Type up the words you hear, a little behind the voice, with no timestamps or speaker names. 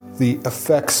the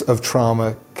effects of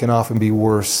trauma can often be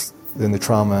worse than the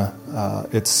trauma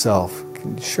itself.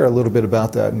 Can you share a little bit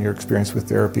about that and your experience with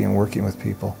therapy and working with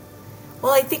people?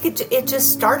 Well, I think it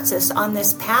just starts us on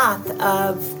this path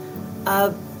of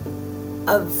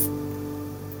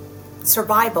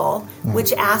survival,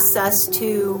 which asks us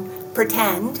to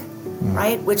pretend,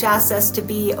 right? Which asks us to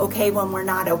be okay when we're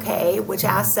not okay, which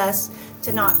asks us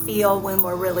to not feel when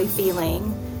we're really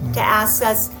feeling, to ask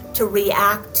us to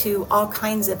react to all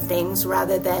kinds of things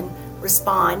rather than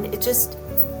respond.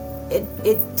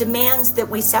 It demands that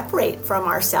we separate from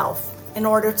ourselves in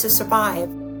order to survive.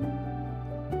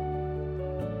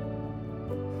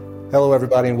 Hello,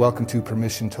 everybody, and welcome to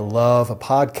Permission to Love, a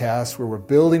podcast where we're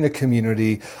building a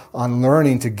community on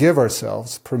learning to give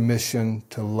ourselves permission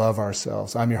to love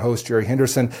ourselves. I'm your host, Jerry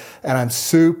Henderson, and I'm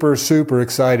super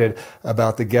excited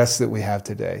about the guests that we have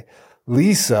today.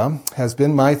 Lisa has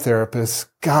been my therapist,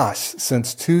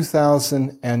 since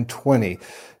 2020.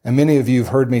 And many of you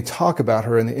have heard me talk about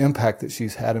her and the impact that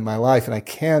she's had in my life. And I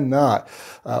cannot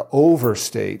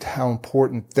overstate how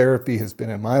important therapy has been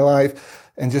in my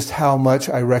life and just how much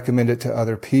I recommend it to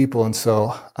other people. And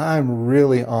so I'm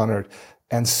really honored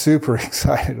and super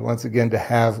excited once again to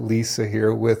have Lisa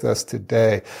here with us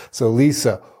today. So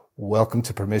Lisa, welcome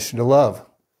to Permission to Love.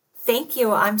 Thank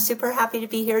you. I'm super happy to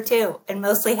be here too, and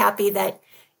mostly happy that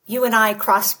you and I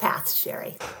crossed paths,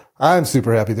 Sherry. I'm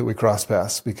super happy that we crossed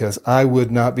paths because I would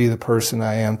not be the person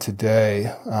I am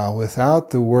today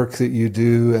without the work that you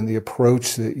do and the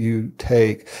approach that you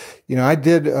take. You know, I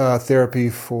did therapy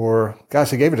for, I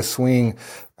gave it a swing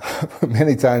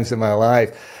many times in my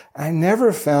life. I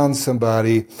never found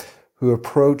somebody who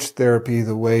approached therapy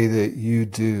the way that you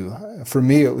do. For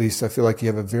me, at least, I feel like you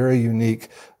have a very unique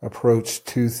approach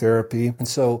to therapy. And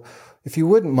so if you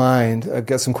wouldn't mind, I've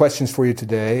got some questions for you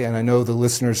today, and I know the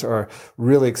listeners are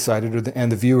really excited,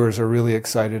 and the viewers are really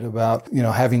excited about,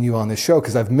 having you on this show,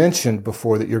 because I've mentioned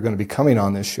before that you're going to be coming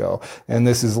on this show, and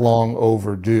this is long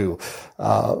overdue.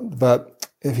 But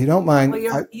if you don't mind...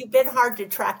 Well, you've been hard to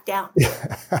track down.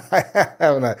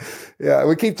 Haven't I? Yeah,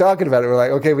 we keep talking about it. We're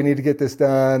like, okay, we need to get this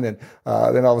done, and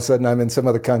then all of a sudden I'm in some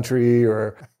other country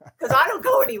or... Because I don't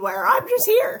go anywhere. I'm just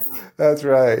here. That's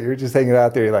right. You're just hanging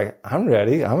out there. You're like, I'm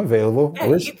ready. I'm available.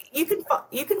 Yeah,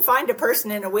 you can find a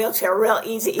person in a wheelchair real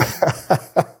easy.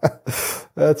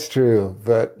 That's true.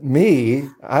 But me,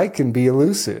 I can be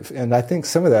elusive. And I think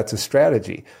some of that's a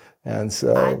strategy. And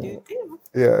so I do too.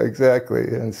 Yeah, exactly.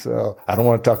 And so I don't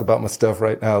want to talk about my stuff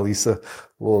right now, Lisa.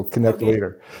 We'll connect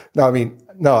later. No,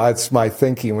 that's my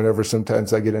thinking whenever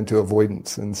sometimes I get into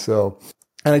avoidance.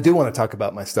 And I do want to talk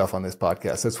about my stuff on this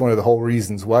podcast. That's one of the whole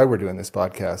reasons why we're doing this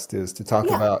podcast, is to talk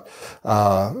about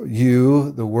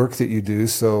you, the work that you do.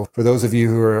 So for those of you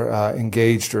who are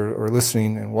engaged or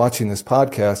listening and watching this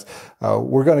podcast,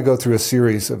 we're going to go through a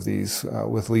series of these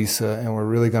with Lisa, and we're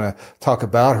really going to talk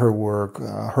about her work,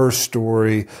 her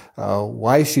story,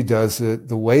 why she does it,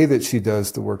 the way that she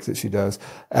does the work that she does,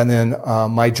 and then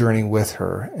my journey with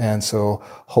her. And so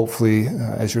hopefully,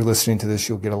 as you're listening to this,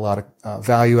 you'll get a lot of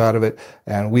value out of it.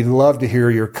 And we'd love to hear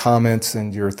your comments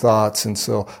and your thoughts. And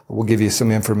so we'll give you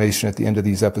some information at the end of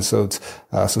these episodes.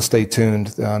 So stay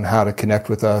tuned on how to connect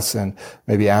with us and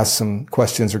maybe ask some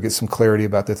questions or get some clarity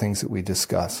about the things that we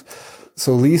discuss.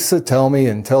 So Lisa, tell me,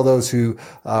 and tell those who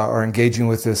are engaging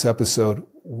with this episode,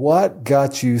 what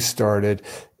got you started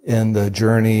in the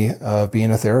journey of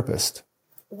being a therapist?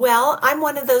 Well, I'm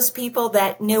one of those people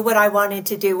that knew what I wanted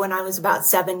to do when I was about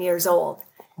 7 years old.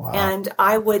 Wow. And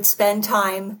I would spend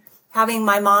time having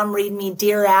my mom read me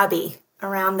Dear Abby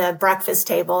around the breakfast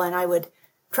table, and I would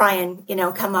try and,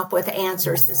 come up with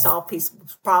answers to solve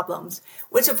people's problems,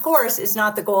 which of course is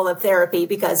not the goal of therapy,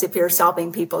 because if you're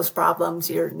solving people's problems,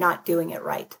 you're not doing it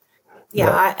right.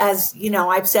 Yeah. As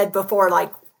I've said before,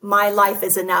 like, my life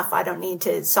is enough. I don't need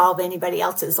to solve anybody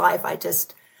else's life. I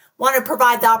just want to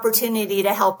provide the opportunity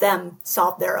to help them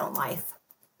solve their own life.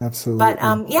 Absolutely. But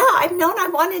I've known I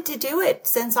wanted to do it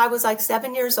since I was like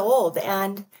 7 years old,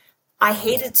 and I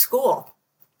hated school.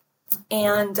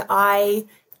 And I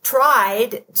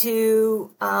tried to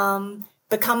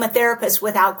become a therapist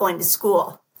without going to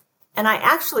school. And I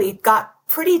actually got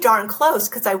pretty darn close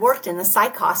because I worked in a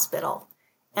psych hospital.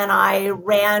 And I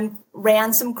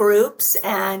ran some groups,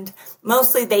 and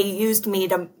mostly they used me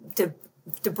to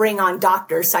bring on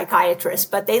doctors, psychiatrists,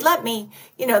 but they let me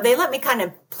kind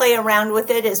of play around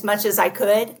with it as much as I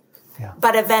could. Yeah.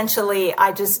 But eventually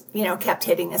I just, kept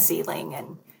hitting a ceiling.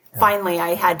 And finally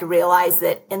I had to realize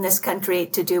that in this country,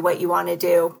 to do what you want to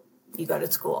do, you go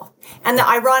to school. And the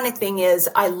ironic thing is,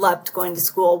 I loved going to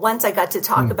school. Once I got to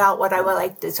talk about what I would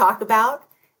like to talk about,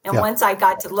 and once I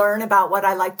got to learn about what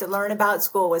I like to learn about,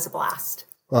 school was a blast.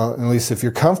 Well, at least if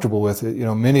you're comfortable with it,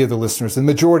 many of the listeners, the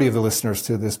majority of the listeners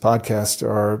to this podcast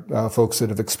are folks that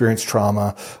have experienced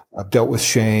trauma, dealt with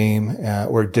shame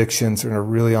or addictions, and are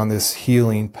really on this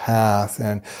healing path.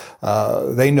 And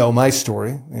they know my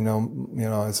story.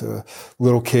 As a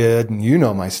little kid,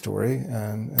 and my story,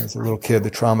 and as a little kid, the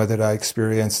trauma that I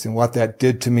experienced and what that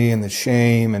did to me, and the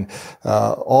shame, and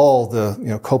all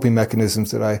the coping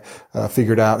mechanisms that I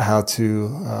figured out how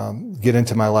to get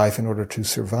into my life in order to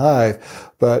survive.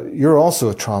 But you're also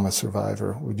a trauma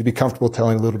survivor. Would you be comfortable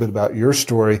telling a little bit about your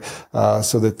story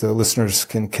so that the listeners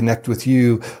can connect with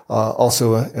you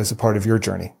also as a part of your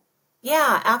journey?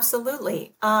 Yeah,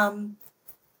 absolutely. Well,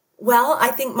 I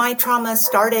think my trauma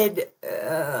started,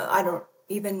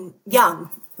 young.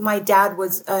 My dad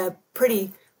was a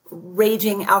pretty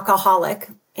raging alcoholic,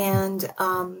 and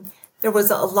there was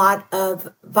a lot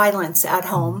of violence at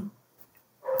home.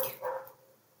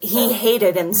 He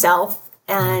hated himself.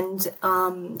 And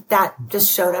that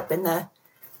just showed up in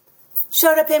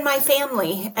my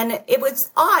family, and it was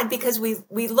odd because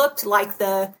we looked like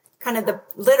the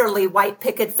literally white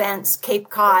picket fence Cape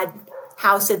Cod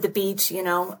house at the beach,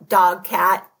 dog,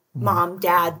 cat, mom,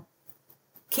 dad,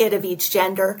 kid of each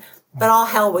gender, but all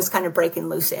hell was kind of breaking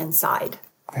loose inside.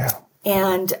 Yeah.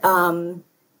 And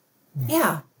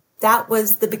that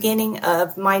was the beginning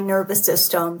of my nervous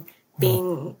system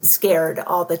being scared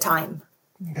all the time.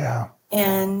 Yeah.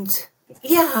 And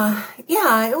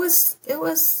it was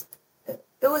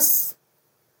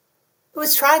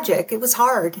tragic. It was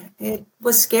hard. It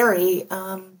was scary.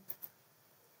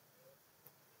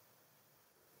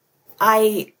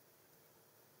 I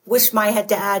wish my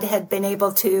dad had been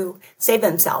able to save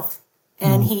himself,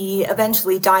 and he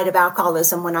eventually died of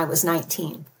alcoholism when I was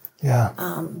 19. Yeah.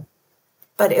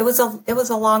 But it was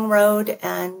a long road,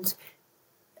 and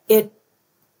it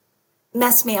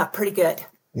messed me up pretty good.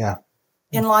 Yeah.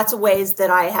 In lots of ways that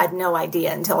I had no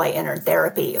idea until I entered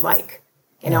therapy. Like,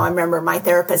 I remember my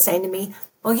therapist saying to me,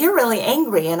 "Well, you're really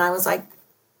angry." And I was like,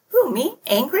 "Who, me?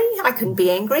 Angry? I couldn't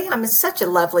be angry. I'm such a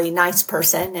lovely, nice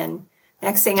person." And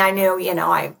next thing I knew,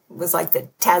 I was like the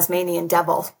Tasmanian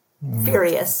devil,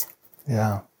 furious.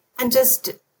 Yeah. And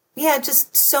just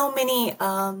so many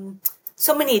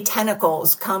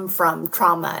tentacles come from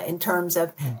trauma in terms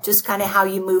of just kind of how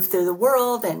you move through the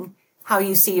world and how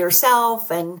you see yourself,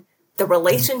 and the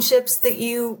relationships that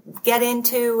you get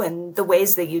into, and the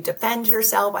ways that you defend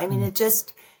yourself. I mean,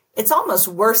 it's almost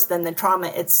worse than the trauma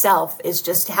itself, is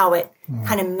just how it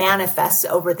kind of manifests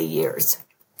over the years.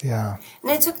 Yeah.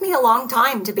 And it took me a long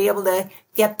time to be able to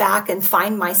get back and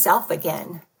find myself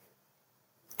again.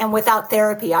 And without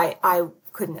therapy, I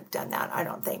couldn't have done that, I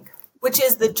don't think. Which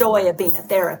is the joy of being a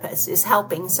therapist, is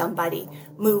helping somebody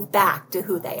move back to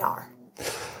who they are.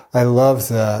 I love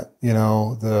that,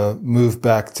 the move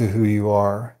back to who you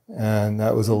are. And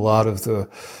that was a lot of the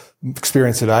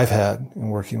experience that I've had in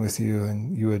working with you.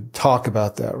 And you would talk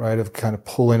about that, right? Of kind of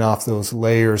pulling off those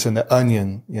layers and the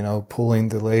onion, pulling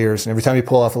the layers. And every time you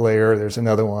pull off a layer, there's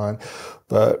another one.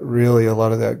 But really a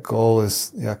lot of that goal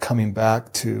is coming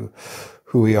back to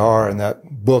who we are. And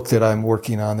that book that I'm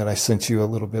working on, that I sent you a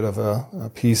little bit of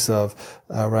a piece of,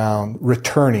 around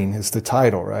returning, is the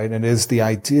title, right? And it is the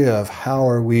idea of how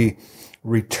are we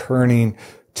returning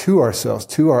to ourselves,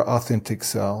 to our authentic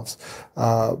selves,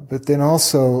 but then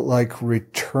also like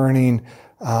returning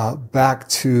back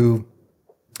to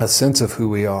a sense of who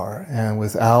we are, and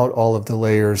without all of the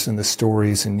layers and the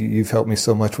stories. And you've helped me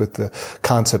so much with the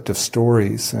concept of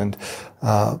stories. And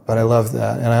but I love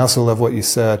that. And I also love what you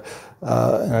said.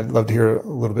 And I'd love to hear a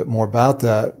little bit more about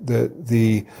that, that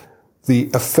the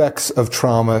effects of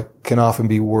trauma can often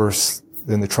be worse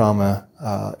than the trauma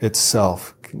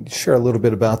itself. Can you share a little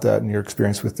bit about that and your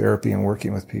experience with therapy and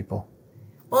working with people?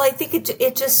 Well, I think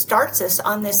it just starts us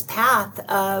on this path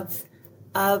of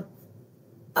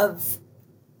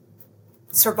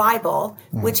survival,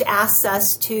 which asks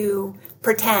us to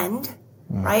pretend,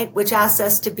 right? Which asks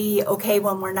us to be okay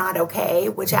when we're not okay,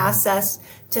 which asks us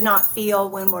to not feel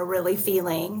when we're really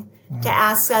feeling, to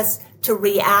ask us to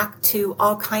react to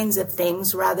all kinds of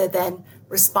things rather than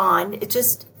respond.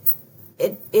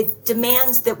 It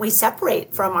demands that we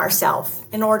separate from ourselves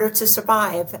in order to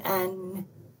survive. And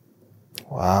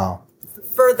wow, the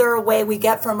further away we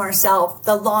get from ourselves,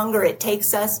 the longer it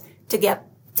takes us to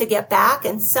get back.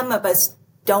 And some of us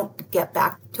don't get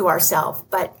back to ourselves,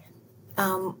 but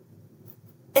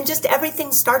and just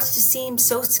everything starts to seem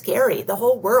so scary. The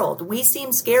whole world, we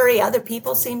seem scary. Other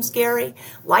people seem scary.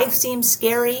 Life seems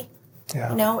scary.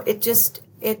 Yeah. It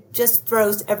just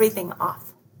throws everything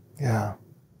off. Yeah.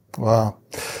 Wow.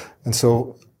 And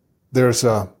so there's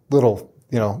a little,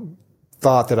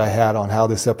 thought that I had on how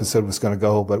this episode was going to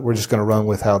go, but we're just going to run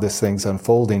with how this thing's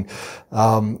unfolding.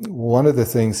 One of the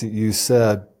things that you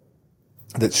said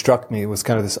that struck me was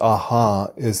kind of this aha,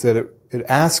 is that it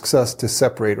asks us to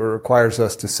separate, or requires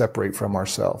us to separate from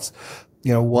ourselves.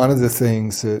 One of the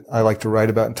things that I like to write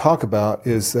about and talk about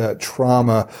is that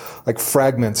trauma like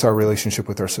fragments our relationship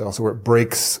with ourselves, or it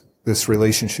breaks this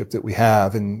relationship that we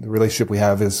have. And the relationship we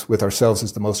have is with ourselves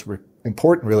is the most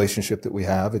important relationship that we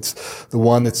have. It's the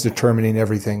one that's determining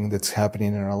everything that's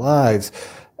happening in our lives.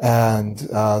 And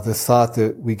the thought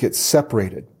that we get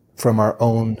separated from our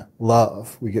own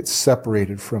love, we get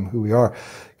separated from who we are.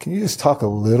 Can you just talk a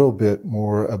little bit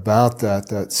more about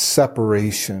that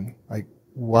separation, like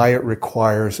why it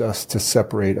requires us to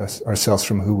separate ourselves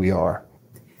from who we are?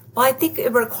 Well, I think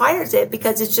it requires it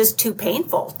because it's just too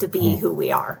painful to be who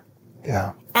we are.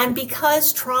 Yeah. And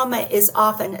because trauma is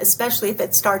often, especially if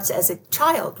it starts as a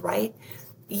child, right?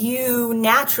 You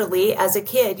naturally, as a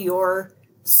kid, you're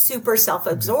super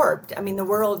self-absorbed. I mean, the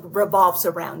world revolves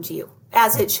around you,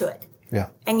 as it should. Yeah.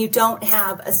 And you don't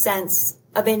have a sense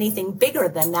of anything bigger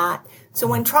than that. So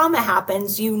when trauma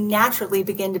happens, you naturally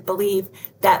begin to believe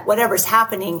that whatever's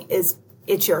happening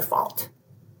it's your fault.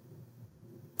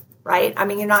 Right? I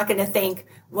mean, you're not going to think,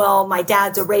 well, my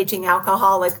dad's a raging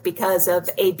alcoholic because of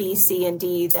A, B, C, and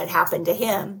D that happened to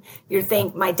him. You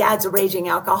think my dad's a raging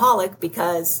alcoholic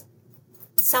because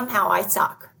somehow I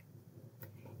suck.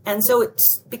 And so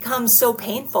it becomes so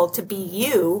painful to be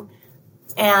you,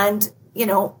 and,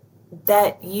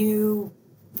 that you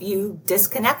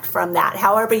disconnect from that,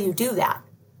 however you do that,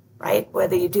 right?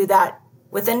 Whether you do that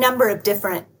with a number of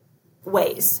different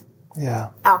ways.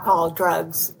 Yeah. Alcohol,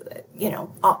 drugs,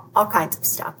 all kinds of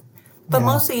stuff. But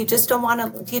mostly you just don't want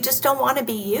to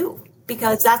be you,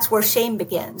 because that's where shame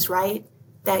begins, right?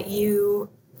 That you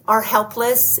are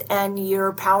helpless and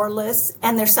you're powerless,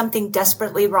 and there's something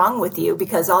desperately wrong with you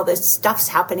because all this stuff's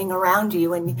happening around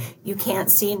you and you can't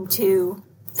seem to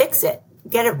fix it,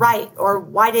 get it right. Or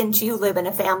why didn't you live in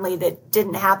a family that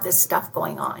didn't have this stuff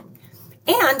going on?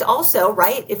 And also,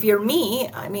 right, if you're me,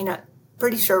 I mean,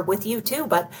 pretty sure with you too,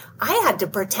 but I had to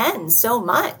pretend so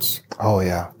much. Oh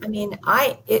yeah. I mean,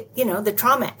 the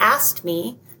trauma asked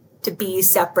me to be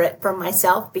separate from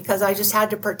myself because I just had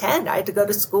to pretend. I had to go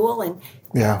to school and,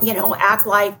 act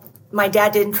like my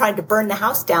dad didn't try to burn the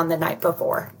house down the night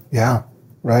before. Yeah.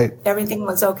 Right. Everything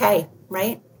was okay.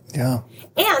 Right. Yeah.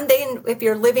 And then if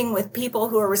you're living with people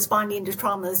who are responding to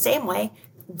trauma the same way,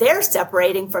 they're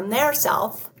separating from their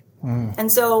self.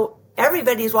 And so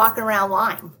everybody's walking around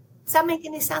lying. Does that make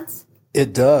any sense?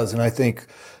 It does. And I think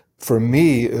for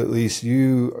me, at least,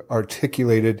 you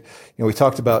articulated, we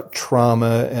talked about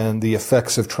trauma and the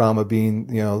effects of trauma being,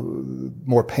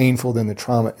 more painful than the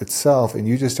trauma itself. And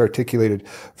you just articulated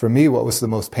for me what was the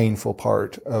most painful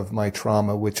part of my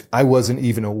trauma, which I wasn't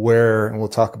even aware. And we'll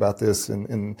talk about this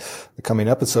in the coming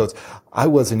episodes. I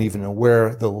wasn't even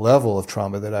aware the level of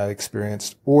trauma that I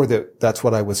experienced, or that's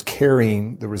what I was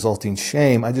carrying, the resulting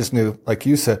shame. I just knew, like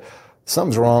you said,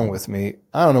 something's wrong with me.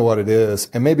 I don't know what it is.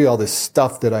 And maybe all this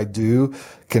stuff that I do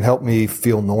can help me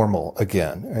feel normal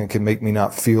again, and can make me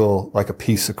not feel like a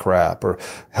piece of crap, or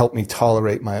help me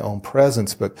tolerate my own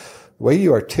presence. But the way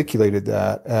you articulated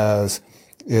that as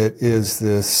it is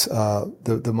this,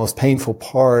 the most painful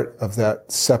part of that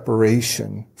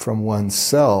separation from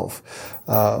oneself,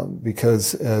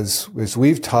 because as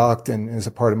we've talked, and as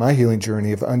a part of my healing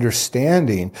journey of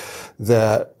understanding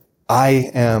that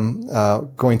I am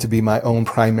going to be my own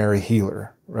primary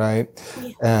healer, right?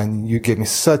 Yeah. And you gave me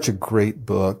such a great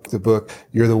book, the book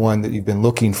You're the One That You've Been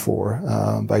Looking For,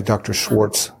 by Dr.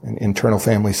 Schwartz in Internal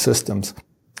Family Systems.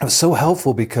 It was so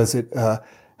helpful because it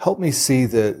helped me see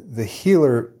that the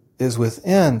healer is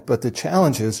within, but the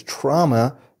challenge is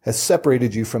trauma has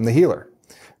separated you from the healer.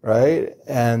 Right?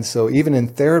 And so even in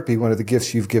therapy, one of the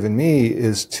gifts you've given me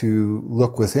is to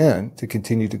look within, to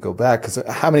continue to go back. Because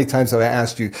how many times have I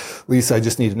asked you, Lisa, I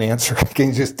just need an answer. Can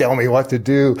you just tell me what to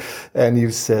do? And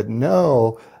you've said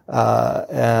no.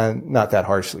 And not that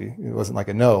harshly. It wasn't like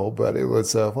a no, but it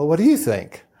was, well, what do you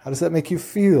think? How does that make you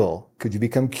feel? Could you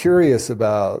become curious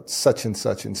about such and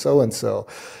such and so and so?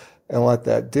 And what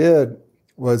that did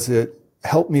was it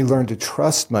helped me learn to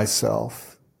trust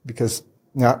myself, because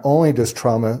not only does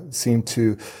trauma seem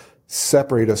to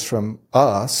separate us from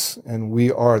us, and we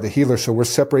are the healer, so we're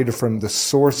separated from the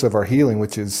source of our healing,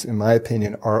 which is, in my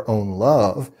opinion, our own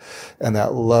love, and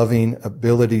that loving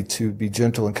ability to be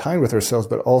gentle and kind with ourselves,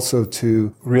 but also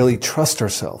to really trust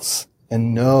ourselves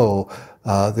and know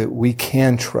that we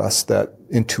can trust that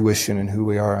intuition and who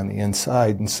we are on the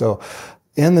inside. And so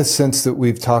in the sense that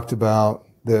we've talked about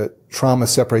that trauma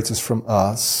separates us from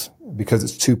us, because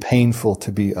it's too painful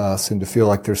to be us and to feel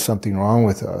like there's something wrong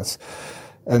with us.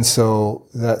 And so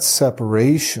that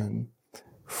separation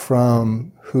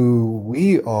from who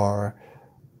we are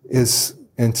is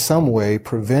in some way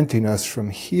preventing us from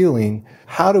healing.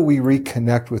 How do we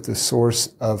reconnect with the source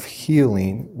of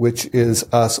healing, which is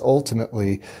us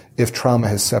ultimately, if trauma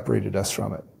has separated us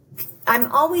from it?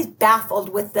 I'm always baffled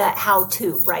with the how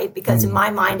to, right? Because in my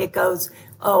mind it goes,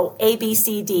 oh, A, B,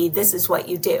 C, D, this is what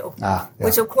you do.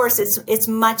 Which of course it's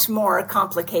much more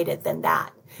complicated than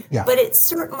that. Yeah. But it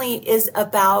certainly is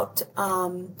about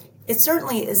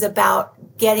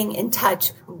getting in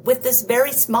touch with this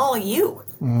very small you,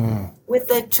 with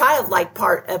the childlike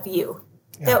part of you,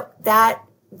 that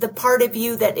the part of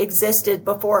you that existed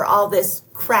before all this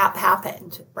crap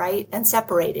happened, right? And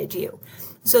separated you.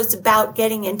 So it's about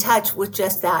getting in touch with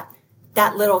just that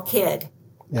little kid,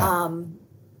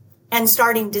 and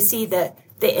starting to see the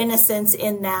innocence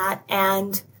in that,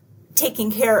 and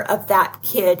taking care of that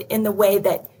kid in the way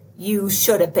that you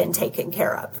should have been taken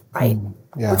care of, right?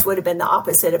 Which would have been the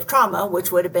opposite of trauma,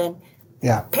 which would have been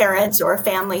parents or a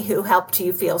family who helped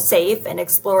you feel safe and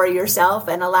explore yourself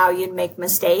and allow you to make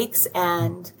mistakes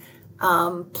and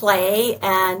play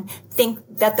and think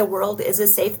that the world is a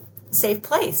safe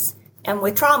place. And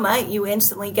with trauma, you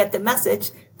instantly get the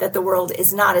message that the world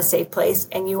is not a safe place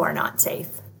and you are not safe.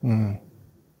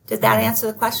 Did that answer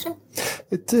the question?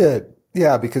 It did.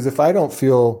 Yeah, because if I don't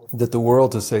feel that the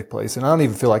world's a safe place, and I don't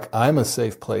even feel like I'm a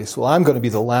safe place, well, I'm going to be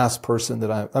the last person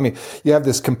that I mean, you have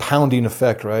this compounding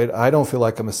effect, right? I don't feel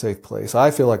like I'm a safe place. I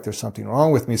feel like there's something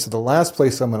wrong with me. So the last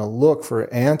place I'm going to look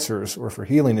for answers or for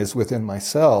healing is within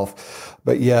myself.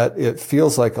 But yet it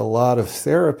feels like a lot of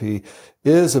therapy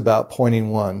is about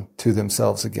pointing one to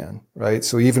themselves again, right?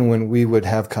 So even when we would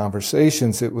have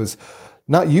conversations, it was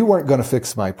not, you weren't going to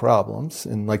fix my problems.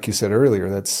 And like you said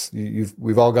earlier,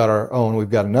 we've all got our own,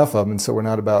 we've got enough of them. And so we're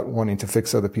not about wanting to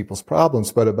fix other people's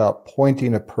problems, but about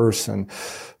pointing a person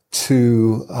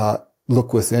to,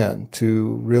 look within,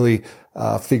 to really,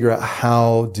 figure out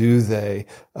how do they,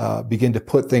 begin to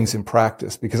put things in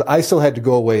practice, because I still had to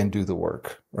go away and do the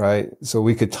work, right? So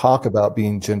we could talk about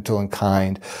being gentle and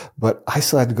kind, but I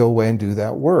still had to go away and do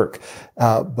that work.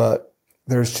 But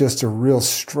there's just a real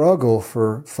struggle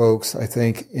for folks, I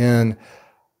think, in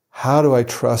how do I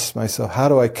trust myself? How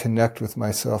do I connect with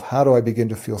myself? How do I begin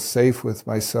to feel safe with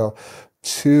myself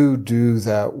to do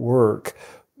that work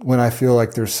when I feel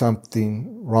like there's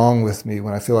something wrong with me,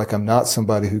 when I feel like I'm not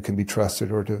somebody who can be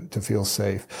trusted or to feel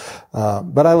safe.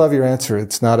 But I love your answer.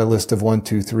 It's not a list of 1,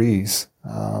 2, 3s.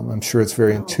 I'm sure it's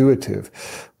very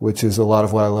intuitive, which is a lot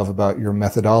of what I love about your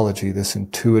methodology, this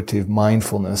intuitive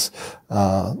mindfulness,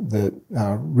 that,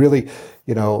 really,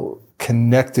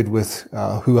 connected with,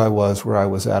 who I was, where I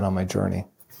was at on my journey.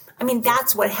 I mean,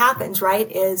 that's what happens,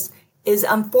 right? Is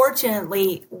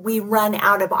unfortunately we run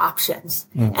out of options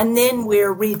and then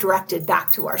we're redirected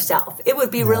back to ourselves. It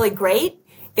would be really great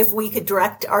if we could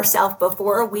direct ourselves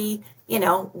before we,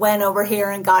 went over here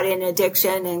and got in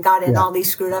addiction and got in all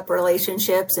these screwed up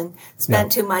relationships and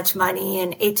spent too much money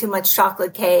and ate too much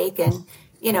chocolate cake and,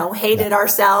 hated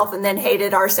ourselves and then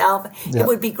hated ourselves. It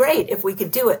would be great if we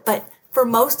could do it. But for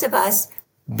most of us,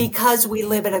 because we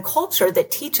live in a culture that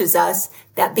teaches us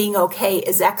that being okay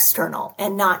is external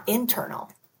and not internal,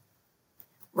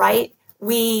 right?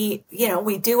 We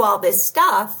do all this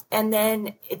stuff and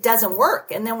then it doesn't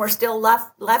work. And then we're still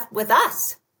left with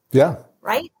us. Yeah.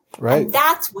 Right. Right. And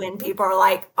that's when people are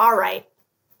like, all right,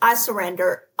 I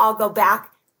surrender. I'll go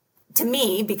back to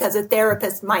me, because a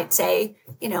therapist might say,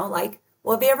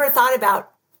 well, have you ever thought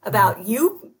about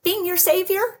you being your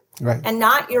savior? Right. And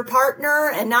not your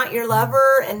partner and not your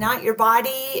lover and not your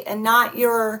body and not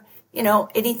your,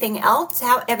 anything else?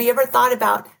 Have you ever thought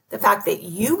about the fact that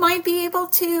you might be able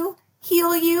to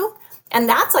heal you? And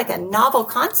that's like a novel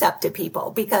concept to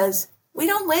people, because we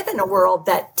don't live in a world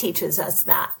that teaches us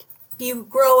that. If you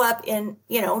grow up in,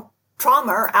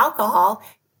 trauma or alcohol,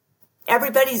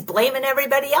 everybody's blaming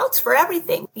everybody else for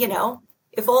everything.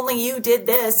 If only you did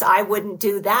this, I wouldn't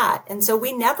do that. And so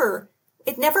it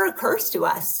never occurs to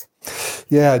us.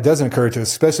 Yeah, it doesn't occur to us,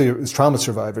 especially as trauma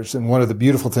survivors. And one of the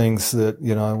beautiful things that,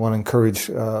 I want to encourage,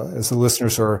 as the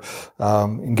listeners are,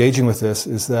 engaging with this,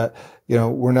 is that,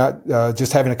 we're not,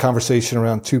 just having a conversation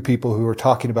around two people who are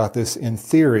talking about this in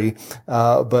theory,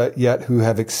 but yet who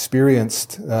have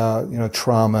experienced,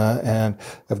 trauma and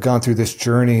have gone through this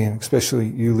journey, and especially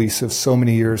you, Lisa, of so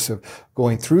many years of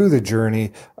going through the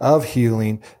journey of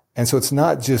healing. And so it's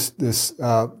not just this,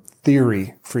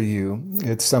 theory for you.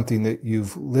 It's something that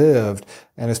you've lived.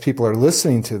 And as people are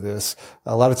listening to this,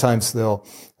 a lot of times they'll,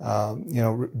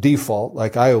 default,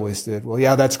 like I always did. Well,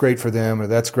 yeah, that's great for them, or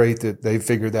that's great that they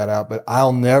figured that out, but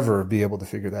I'll never be able to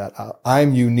figure that out.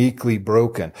 I'm uniquely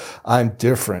broken. I'm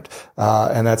different.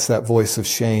 And that's that voice of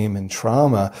shame and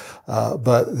trauma.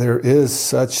 But there is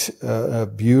such a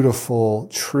beautiful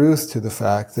truth to the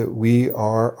fact that we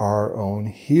are our own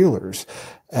healers.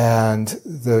 And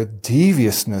the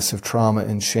deviousness of trauma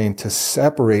and shame to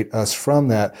separate us from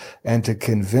that and to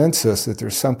convince us that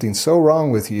there's something so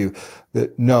wrong with you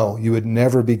that no, you would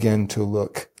never begin to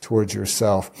look towards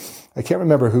yourself. I can't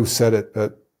remember who said it,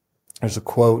 but there's a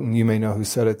quote, and you may know who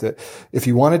said it, that if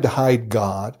you wanted to hide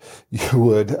God, you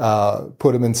would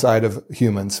put him inside of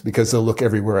humans because they'll look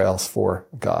everywhere else for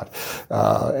God.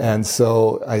 And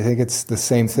so I think it's the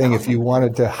same thing. If you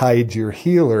wanted to hide your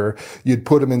healer, you'd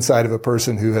put him inside of a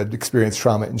person who had experienced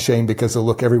trauma and shame because they'll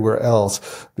look everywhere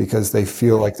else because they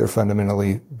feel like they're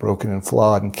fundamentally broken and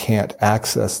flawed and can't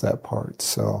access that part.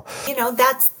 So,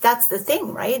 that's the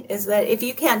thing, right? Is that if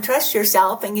you can't trust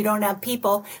yourself and you don't have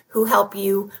people who help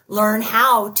you learn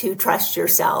how to trust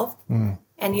yourself,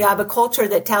 and you have a culture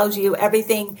that tells you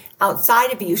everything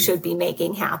outside of you should be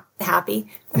making happy.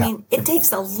 I mean, it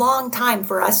takes a long time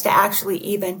for us to actually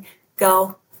even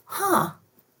go, I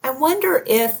wonder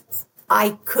if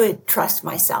I could trust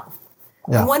myself.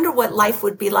 I wonder what life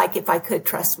would be like if I could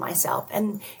trust myself.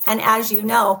 And as you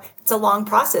know, it's a long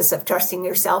process of trusting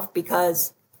yourself,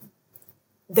 because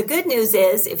the good news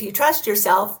is if you trust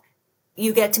yourself,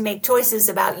 you get to make choices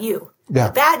about you. Yeah.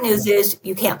 The bad news is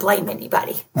you can't blame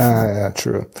anybody. Yeah,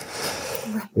 true.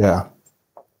 Right. Yeah.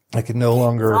 I can no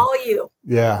longer, it's all you.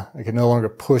 Yeah. I can no longer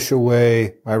push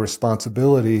away my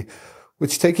responsibility,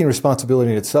 which taking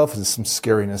responsibility in itself has some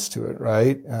scariness to it,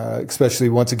 right? Especially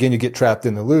once again, you get trapped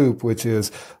in the loop, which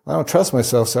is, I don't trust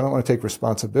myself, so I don't want to take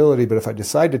responsibility. But if I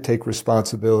decide to take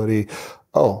responsibility,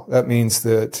 that means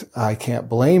that I can't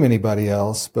blame anybody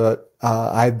else, but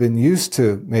I've been used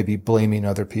to maybe blaming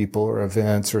other people or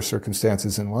events or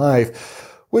circumstances in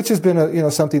life, which has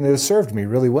been something that has served me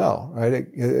really well, right?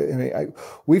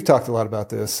 We've talked a lot about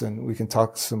this, and we can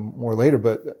talk some more later.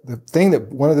 But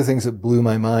one of the things that blew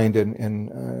my mind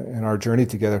in our journey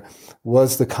together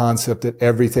was the concept that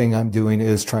everything I'm doing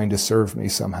is trying to serve me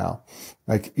somehow.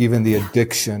 Like even the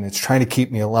addiction, it's trying to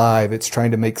keep me alive. It's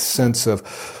trying to make sense of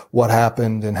what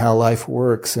happened and how life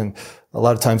works. And a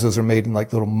lot of times those are made in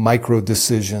like little micro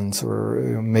decisions,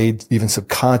 or made even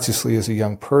subconsciously as a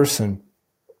young person.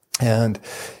 And,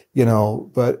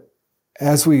 but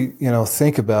as we,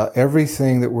 think about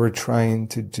everything that we're trying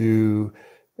to do,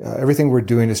 everything we're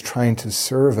doing is trying to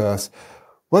serve us.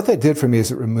 What that did for me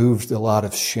is it removed a lot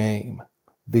of shame,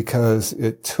 because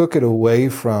it took it away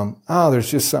from,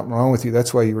 there's just something wrong with you.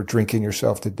 That's why you were drinking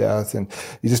yourself to death, and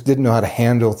you just didn't know how to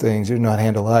handle things. You didn't know how to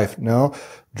handle life. No,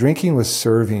 drinking was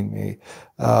serving me.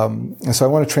 And so I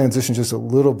want to transition just a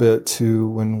little bit to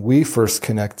when we first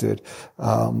connected.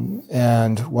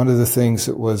 And one of the things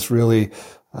that was really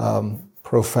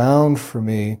profound for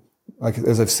me, like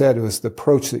as I've said, it was the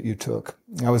approach that you took.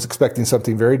 I was expecting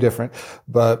something very different,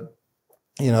 but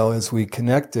as we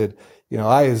connected,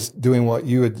 I was doing what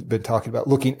you had been talking about,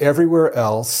 looking everywhere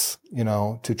else,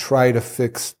 to try to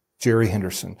fix Jerry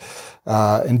Henderson,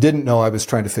 and didn't know I was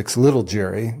trying to fix little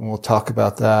Jerry. And we'll talk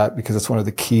about that, because it's one of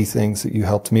the key things that you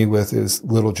helped me with is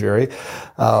little Jerry.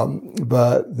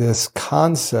 But this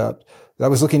concept, I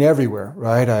was looking everywhere,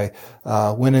 right?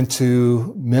 I went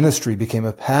into ministry, became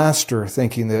a pastor,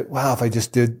 thinking that, wow, if I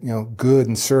just did, good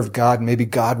and served God, maybe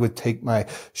God would take my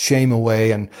shame away.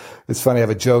 And it's funny, I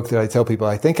have a joke that I tell people,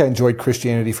 I think I enjoyed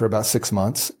Christianity for about 6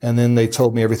 months, and then they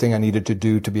told me everything I needed to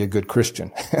do to be a good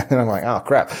Christian. And I'm like, oh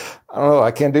crap, I don't know,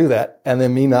 I can't do that. And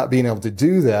then me not being able to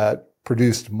do that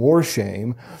produced more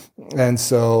shame. And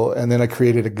then I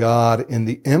created a God in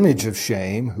the image of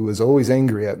shame who was always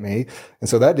angry at me. And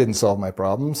so that didn't solve my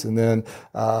problems. And then,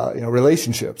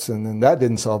 relationships. And then that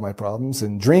didn't solve my problems.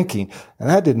 And drinking. And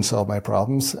that didn't solve my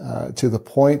problems, to the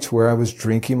point where I was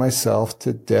drinking myself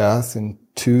to death, and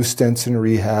 2 stints in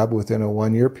rehab within a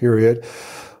 1-year period.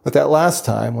 But that last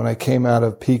time, when I came out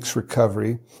of Peaks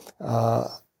Recovery,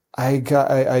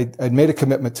 I'd made a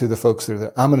commitment to the folks there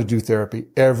that I'm going to do therapy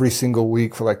every single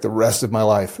week for like the rest of my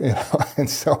life, And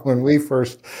so when we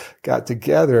first got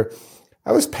together,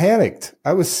 I was panicked.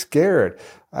 I was scared.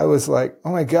 I was like,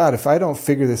 oh my God, if I don't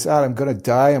figure this out, I'm going to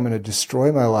die. I'm going to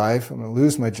destroy my life. I'm going to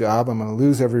lose my job. I'm going to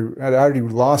lose I already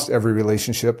lost every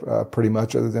relationship, pretty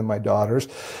much, other than my daughters.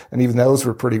 And even those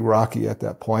were pretty rocky at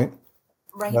that point.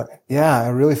 Right. But yeah, I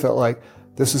really felt like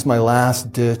this is my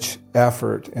last ditch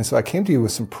effort. And so I came to you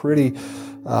with some pretty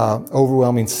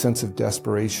overwhelming sense of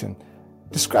desperation.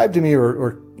 Describe to me,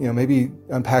 or maybe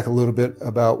unpack a little bit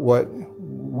about what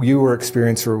you were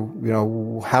experiencing,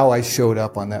 or how I showed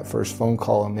up on that first phone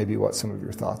call, and maybe what some of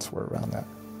your thoughts were around that.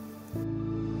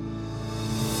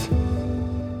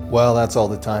 Well, that's all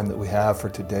the time that we have for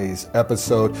today's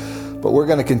episode, but we're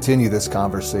going to continue this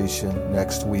conversation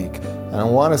next week. And I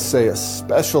want to say a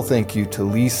special thank you to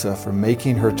Lisa for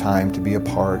making her time to be a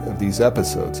part of these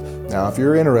episodes. Now, if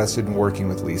you're interested in working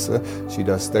with Lisa, she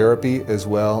does therapy as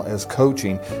well as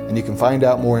coaching, and you can find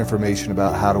out more information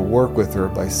about how to work with her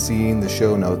by seeing the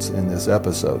show notes in this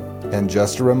episode. And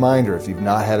just a reminder, if you've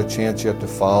not had a chance yet to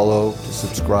follow, to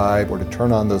subscribe, or to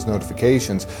turn on those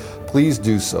notifications, please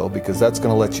do so, because that's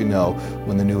going to let you know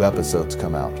when the new episodes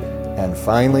come out. And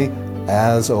finally,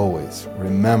 as always,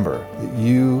 remember that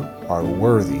you are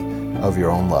worthy of your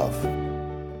own love.